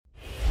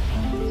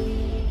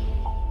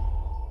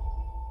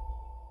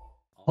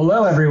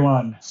Hello,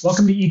 everyone.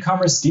 Welcome to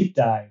e-commerce deep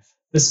dive.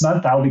 This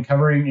month, I'll be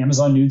covering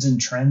Amazon news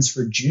and trends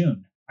for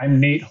June.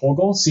 I'm Nate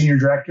Hogel, Senior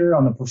Director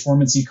on the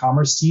Performance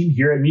e-commerce team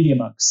here at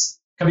MediaMonks.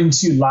 Coming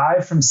to you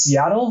live from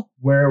Seattle,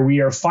 where we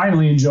are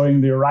finally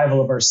enjoying the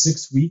arrival of our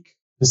 6-week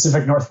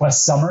Pacific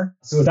Northwest summer.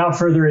 So without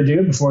further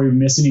ado, before we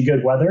miss any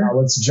good weather,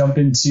 let's jump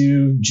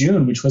into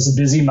June, which was a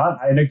busy month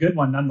and a good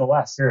one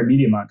nonetheless here at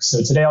MediaMonks.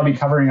 So today I'll be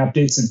covering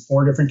updates in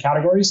 4 different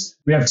categories.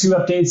 We have 2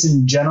 updates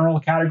in general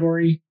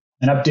category,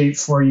 an update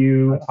for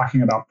you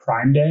talking about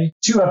Prime Day,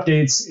 2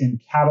 updates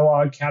in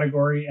catalog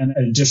category, and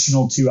an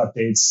additional 2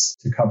 updates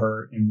to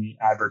cover in the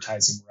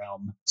advertising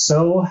realm.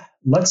 So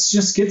let's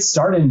just get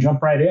started and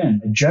jump right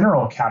in. A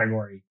general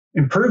category.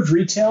 Improved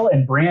retail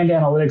and brand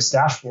analytics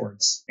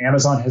dashboards.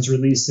 Amazon has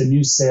released a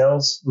new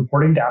sales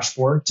reporting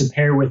dashboard to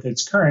pair with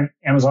its current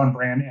Amazon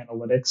Brand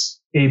Analytics,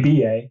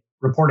 ABA,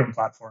 reporting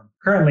platform.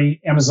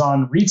 Currently,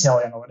 Amazon Retail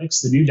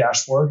Analytics, the new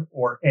dashboard,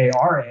 or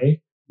ARA,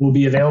 will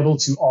be available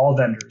to all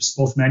vendors,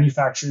 both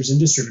manufacturers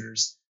and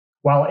distributors,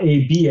 while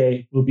ABA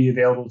will be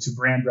available to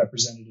brand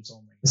representatives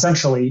only.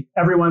 Essentially,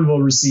 everyone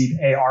will receive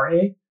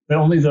ARA, but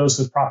only those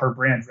with proper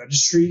brand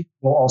registry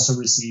will also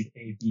receive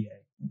ABA.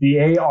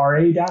 The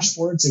ARA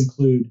dashboards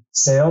include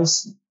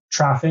sales,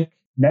 traffic,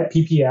 net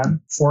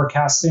PPM,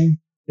 forecasting,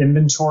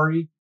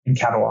 inventory, and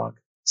catalog.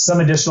 Some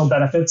additional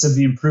benefits of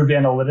the improved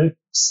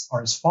analytics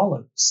are as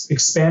follows.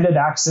 Expanded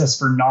access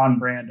for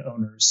non-brand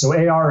owners. So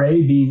ARA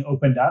being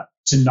opened up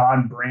to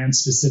non-brand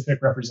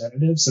specific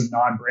representatives, so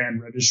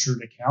non-brand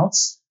registered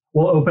accounts,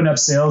 will open up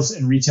sales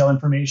and retail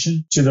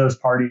information to those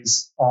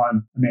parties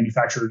on a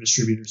manufacturer or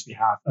distributor's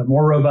behalf. A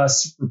more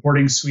robust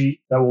reporting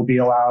suite that will be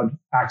allowed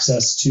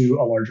access to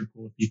a larger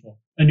pool of people.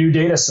 A new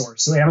data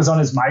source. So Amazon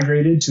has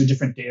migrated to a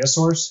different data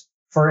source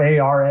for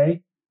ARA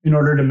in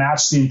order to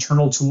match the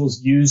internal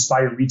tools used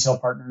by your retail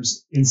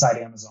partners inside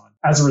Amazon.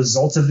 As a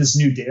result of this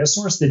new data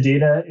source, the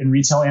data in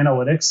retail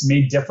analytics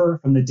may differ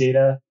from the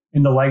data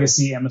in the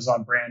legacy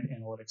Amazon Brand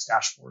Analytics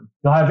dashboard.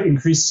 You'll have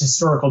increased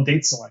historical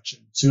date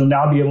selection. So you'll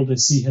now be able to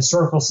see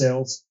historical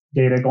sales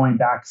data going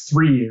back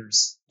 3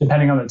 years,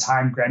 depending on the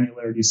time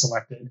granularity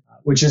selected,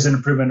 which is an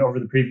improvement over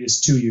the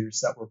previous 2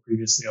 years that were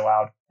previously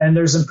allowed. And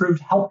there's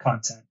improved help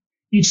content.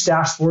 Each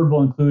dashboard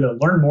will include a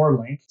Learn More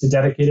link to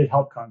dedicated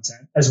help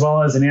content, as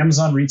well as an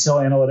Amazon Retail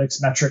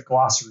Analytics metric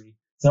glossary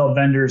to help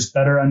vendors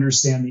better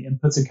understand the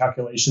inputs and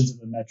calculations of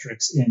the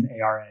metrics in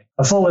ARA.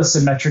 A full list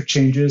of metric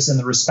changes and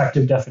the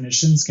respective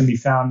definitions can be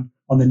found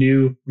on the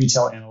new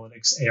Retail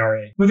Analytics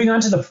ARA. Moving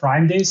on to the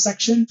Prime Day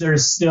section,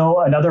 there's still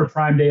another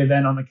Prime Day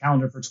event on the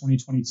calendar for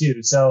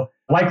 2022. So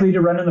likely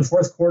to run in the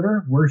 4th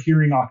quarter. We're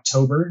hearing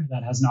October.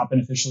 That has not been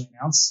officially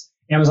announced.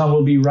 Amazon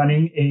will be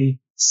running a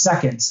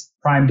second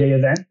Prime Day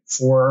event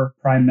for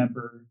Prime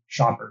member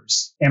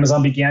shoppers.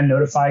 Amazon began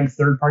notifying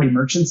third-party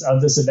merchants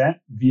of this event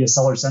via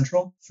Seller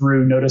Central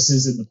through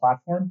notices in the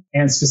platform,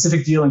 and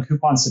specific deal and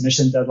coupon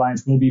submission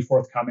deadlines will be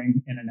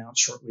forthcoming and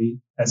announced shortly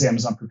as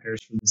Amazon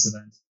prepares for this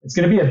event. It's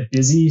going to be a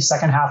busy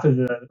second half of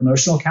the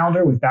promotional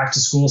calendar with back to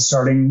school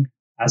starting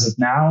as of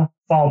now,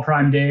 Fall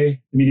Prime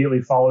Day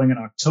immediately following in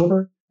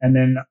October, and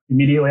then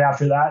immediately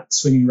after that,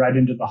 swinging right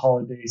into the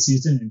holiday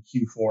season in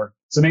Q4.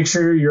 So make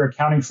sure you're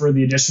accounting for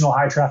the additional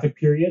high traffic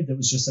period that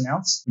was just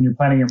announced when you're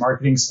planning your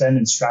marketing spend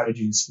and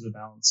strategies for the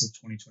balance of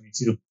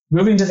 2022.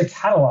 Moving to the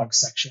catalog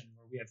section,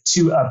 where we have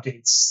 2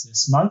 updates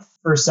this month.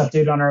 First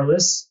update on our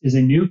list is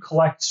a new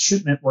collect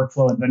shipment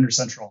workflow in Vendor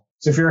Central.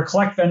 So if you're a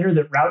collect vendor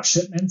that routes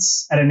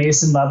shipments at an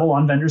ASIN level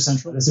on Vendor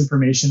Central, this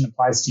information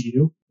applies to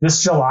you.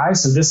 This July,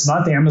 so this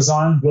month,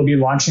 Amazon will be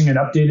launching an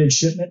updated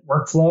shipment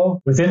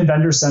workflow within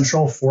Vendor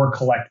Central for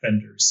collect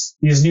vendors.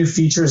 These new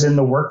features in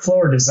the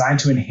workflow are designed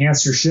to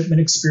enhance your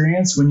shipment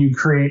experience when you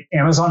create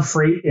Amazon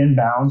Freight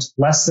inbound,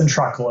 less than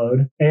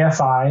truckload,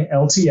 AFI,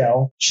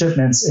 LTL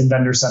shipments in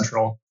Vendor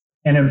Central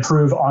and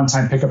improve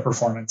on-time pickup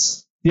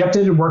performance. The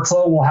updated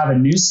workflow will have a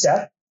new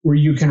step where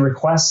you can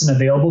request an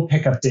available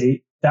pickup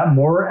date that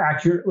more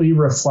accurately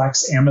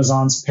reflects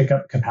Amazon's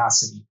pickup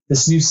capacity.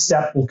 This new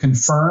step will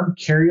confirm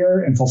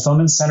carrier and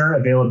fulfillment center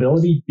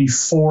availability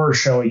before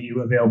showing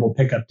you available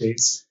pickup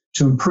dates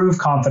to improve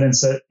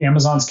confidence that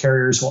Amazon's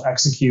carriers will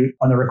execute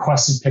on the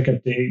requested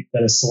pickup date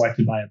that is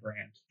selected by a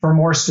brand. For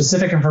more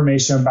specific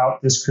information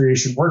about this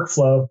creation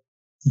workflow,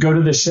 go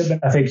to the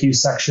shipment FAQ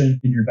section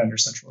in your Vendor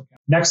Central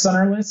account. Next on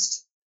our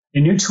list, a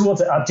new tool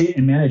to update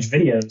and manage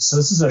videos. So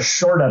this is a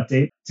short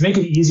update to make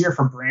it easier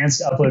for brands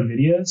to upload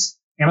videos.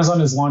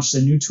 Amazon has launched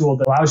a new tool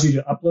that allows you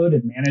to upload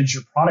and manage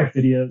your product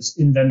videos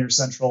in Vendor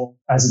Central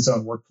as its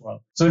own workflow.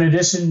 So in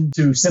addition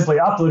to simply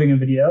uploading a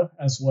video,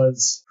 as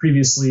was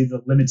previously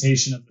the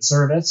limitation of the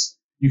service,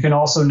 you can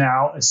also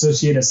now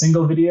associate a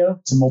single video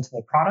to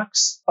multiple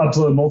products,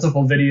 upload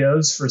multiple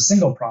videos for a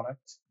single product,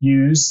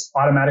 use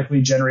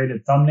automatically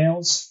generated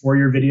thumbnails for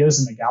your videos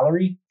in the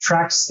gallery,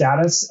 track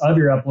status of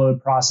your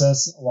upload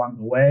process along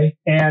the way,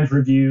 and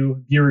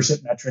review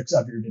viewership metrics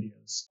of your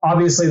videos.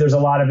 Obviously, there's a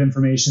lot of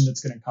information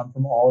that's going to come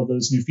from all of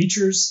those new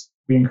features.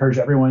 We encourage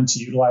everyone to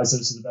utilize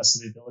those to the best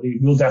of their ability.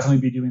 We'll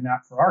definitely be doing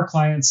that for our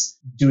clients,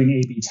 doing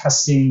A/B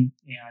testing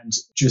and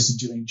just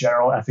doing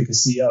general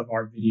efficacy of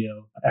our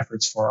video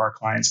efforts for our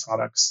clients'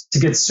 products. To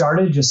get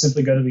started, just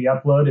simply go to the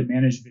Upload and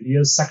Manage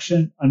Videos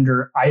section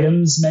under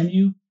Items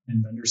menu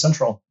and Vendor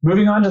Central.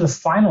 Moving on to the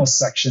final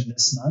section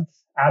this month,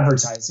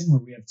 advertising, where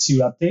we have 2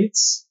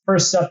 updates.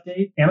 First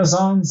update,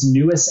 Amazon's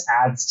newest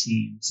ads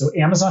team. So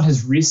Amazon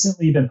has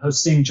recently been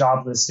posting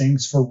job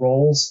listings for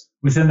roles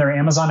within their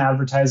Amazon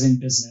advertising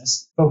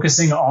business,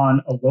 focusing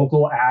on a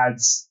local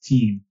ads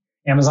team.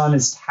 Amazon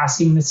is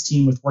tasking this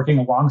team with working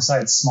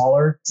alongside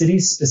smaller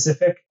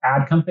city-specific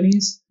ad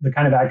companies, the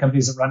kind of ad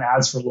companies that run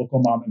ads for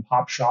local mom and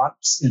pop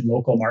shops in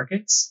local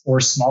markets or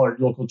smaller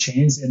local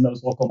chains in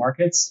those local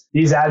markets.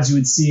 These ads you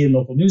would see in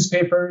local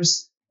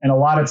newspapers, and a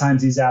lot of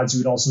times these ads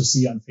you would also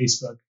see on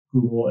Facebook,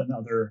 Google, and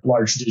other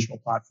large digital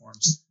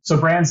platforms.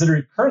 So brands that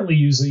are currently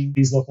using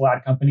these local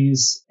ad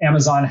companies,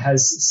 Amazon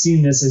has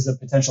seen this as a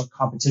potential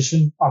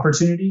competition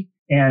opportunity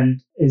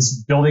and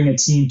is building a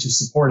team to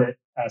support it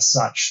as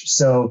such.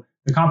 So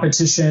the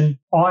competition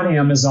on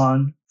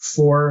Amazon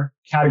for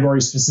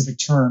category-specific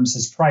terms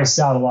has priced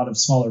out a lot of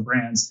smaller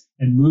brands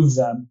and moved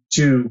them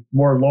to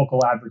more local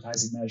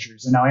advertising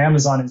measures. And now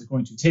Amazon is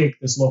going to take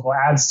this local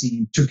ads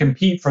team to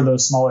compete for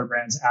those smaller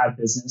brands' ad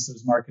business,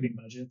 those marketing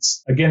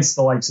budgets, against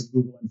the likes of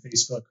Google and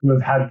Facebook, who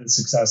have had the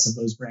success of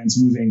those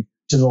brands moving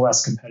to the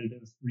less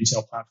competitive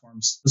retail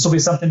platforms. This will be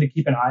something to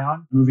keep an eye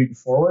on moving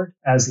forward,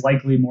 as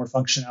likely more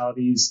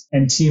functionalities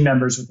and team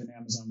members within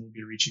Amazon will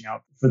be reaching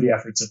out for the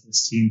efforts of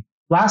this team.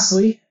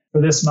 Lastly, for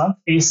this month,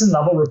 ASIN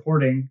level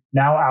reporting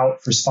now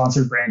out for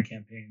sponsored brand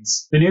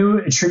campaigns. The new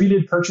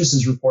attributed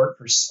purchases report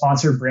for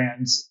sponsored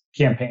brands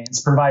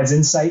campaigns provides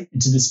insight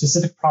into the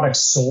specific products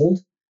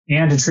sold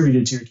and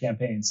attributed to your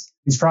campaigns.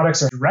 These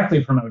products are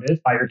directly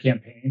promoted by your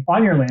campaign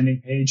on your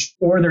landing page,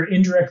 or they're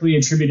indirectly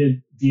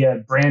attributed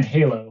via brand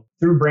halo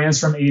through brands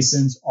from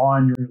ASINs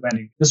on your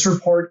landing. This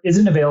report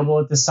isn't available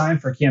at this time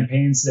for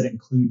campaigns that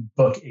include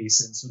book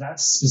ASINs. So that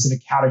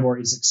specific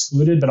category is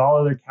excluded, but all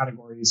other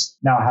categories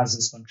now has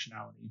this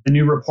functionality. The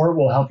new report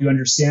will help you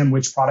understand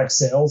which product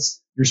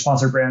sales your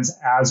sponsored brands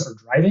ads are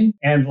driving,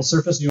 and will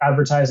surface new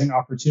advertising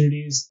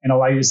opportunities and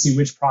allow you to see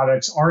which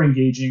products are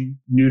engaging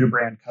new to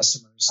brand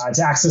customers.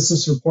 To access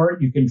this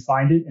report, you can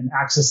find it in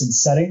Access and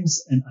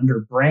Settings and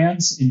under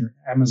Brands in your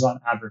Amazon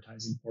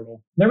advertising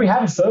portal. There we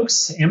have it,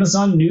 folks.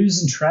 Amazon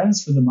news and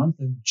trends for the month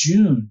of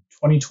June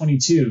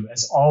 2022.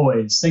 As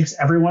always, thanks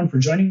everyone for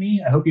joining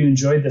me. I hope you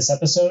enjoyed this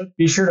episode.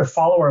 Be sure to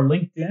follow our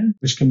LinkedIn,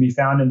 which can be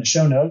found in the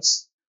show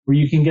notes, where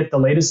you can get the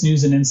latest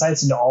news and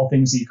insights into all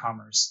things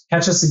e-commerce.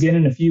 Catch us again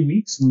in a few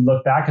weeks when we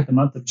look back at the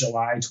month of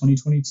July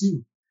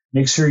 2022.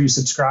 Make sure you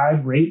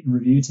subscribe, rate, and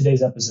review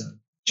today's episode.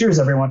 Cheers,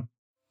 everyone.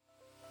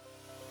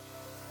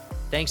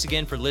 Thanks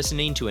again for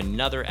listening to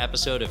another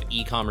episode of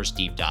E-Commerce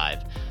Deep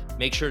Dive.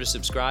 Make sure to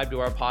subscribe to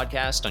our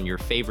podcast on your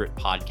favorite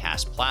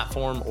podcast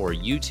platform or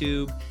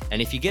YouTube.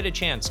 And if you get a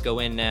chance, go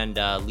in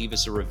and leave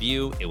us a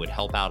review. It would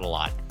help out a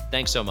lot.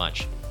 Thanks so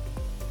much.